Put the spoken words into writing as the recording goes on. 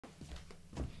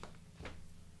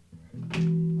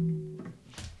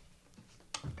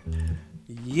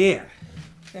Yeah.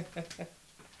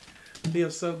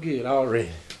 Feels so good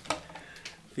already.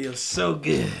 Feels so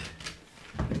good.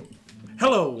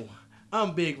 Hello,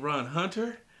 I'm Big Ron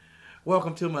Hunter.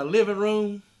 Welcome to my living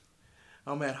room.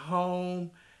 I'm at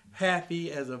home,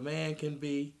 happy as a man can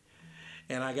be.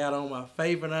 And I got on my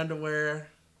favorite underwear.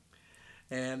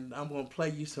 And I'm going to play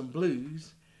you some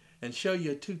blues and show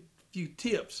you a few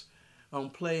tips on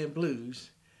playing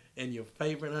blues in your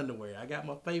favorite underwear. I got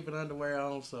my favorite underwear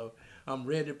on, so I'm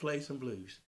ready to play some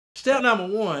blues. Step number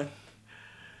one,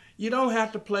 you don't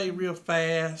have to play real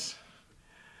fast.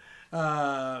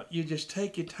 You just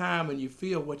take your time and you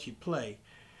feel what you play.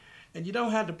 And you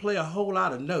don't have to play a whole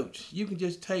lot of notes. You can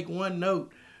just take one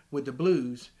note with the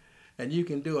blues and you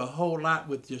can do a whole lot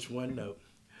with just one note.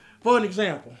 For an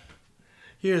example,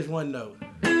 here's one note.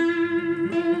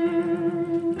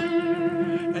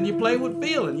 And you play with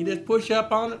feeling. You just push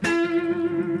up on it.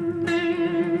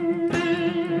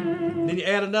 Then you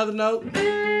add another note.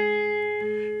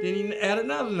 Then you add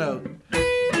another note.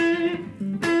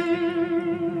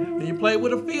 Then you play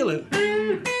with a feeling.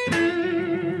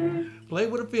 Play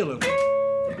with a feeling.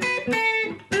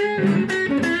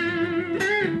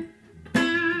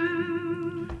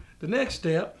 The next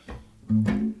step,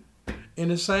 in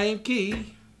the same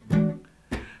key,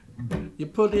 you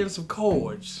put in some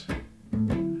chords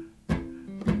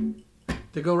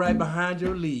to go right behind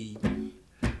your lead.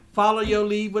 Follow your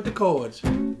lead with the chords.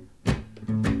 And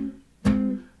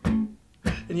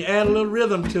you add a little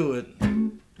rhythm to it.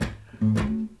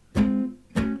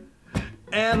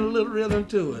 Add a little rhythm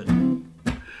to it.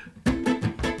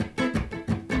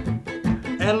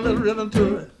 Add a little rhythm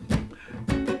to it.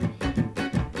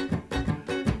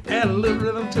 Add a little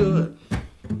rhythm to it.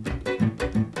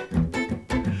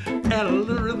 Add a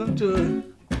little rhythm to it.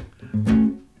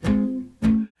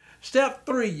 Step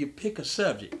 3, you pick a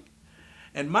subject.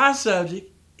 And my subject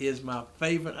is my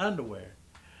favorite underwear.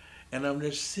 And I'm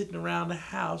just sitting around the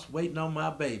house waiting on my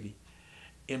baby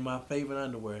in my favorite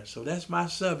underwear. So that's my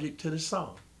subject to the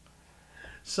song.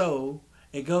 So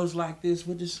it goes like this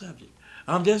with the subject.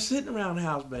 I'm just sitting around the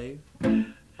house, baby.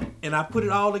 And I put it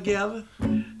all together.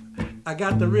 I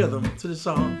got the rhythm to the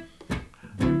song.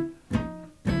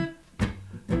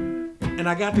 And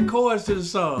I got the chords to the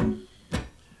song.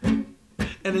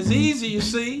 And it's easy, you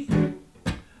see,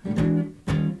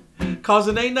 cause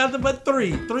it ain't nothing but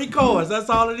three chords,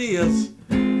 that's all it is.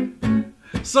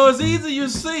 So it's easy, you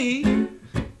see,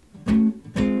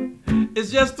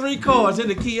 it's just 3 chords in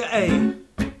the key of A.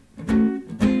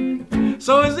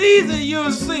 So it's easy,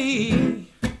 you see,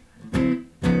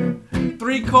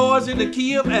 3 chords in the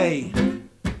key of A.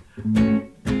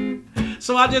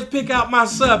 So I just pick out my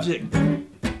subject,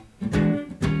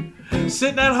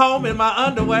 sitting at home in my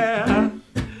underwear.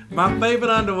 My favorite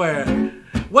underwear.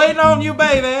 Waiting on you,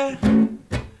 baby.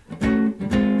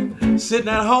 Sitting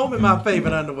at home in my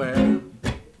favorite underwear.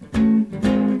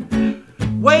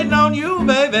 Waiting on you,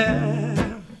 baby.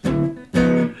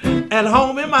 At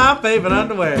home in my favorite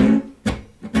underwear.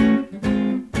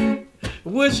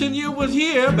 Wishing you was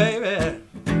here, baby.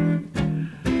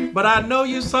 But I know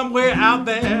you're somewhere out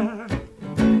there.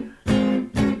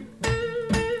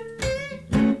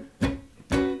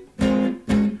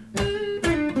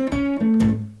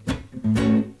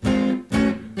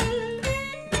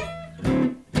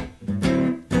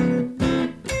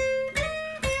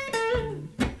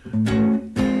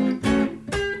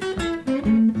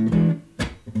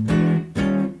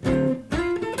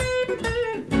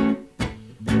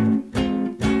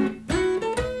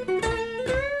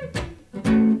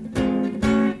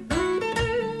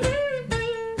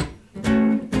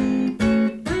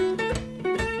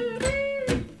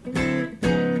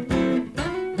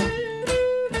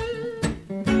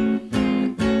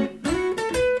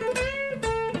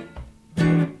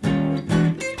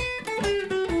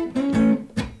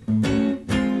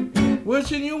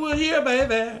 Wishing you were here,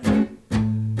 baby.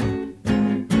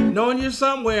 Knowing you're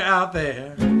somewhere out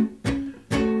there.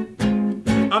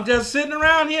 I'm just sitting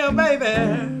around here, baby,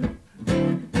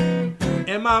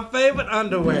 in my favorite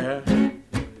underwear.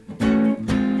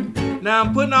 Now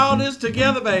I'm putting all this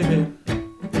together, baby.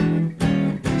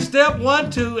 Step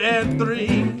 1, 2, and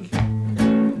 3.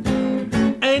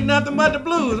 Ain't nothing but the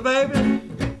blues, baby.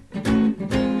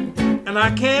 And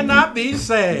I cannot be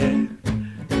sad.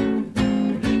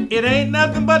 It ain't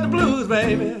nothing but the blues,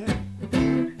 baby.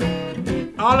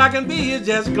 All I can be is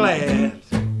just glad.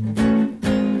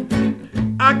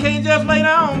 I can't just lay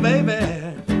down, baby,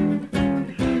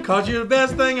 cause you're the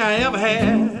best thing I ever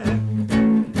had.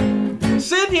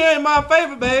 Sitting here in my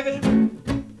favorite, baby,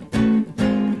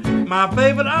 my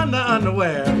favorite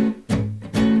underwear.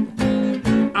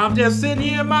 I'm just sitting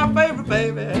here in my favorite,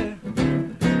 baby,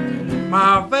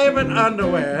 my favorite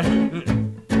underwear.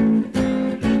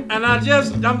 And I'm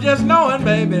just knowing,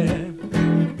 baby,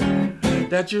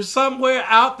 that you're somewhere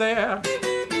out there.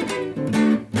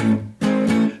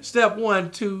 Step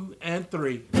 1, 2, and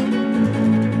 3.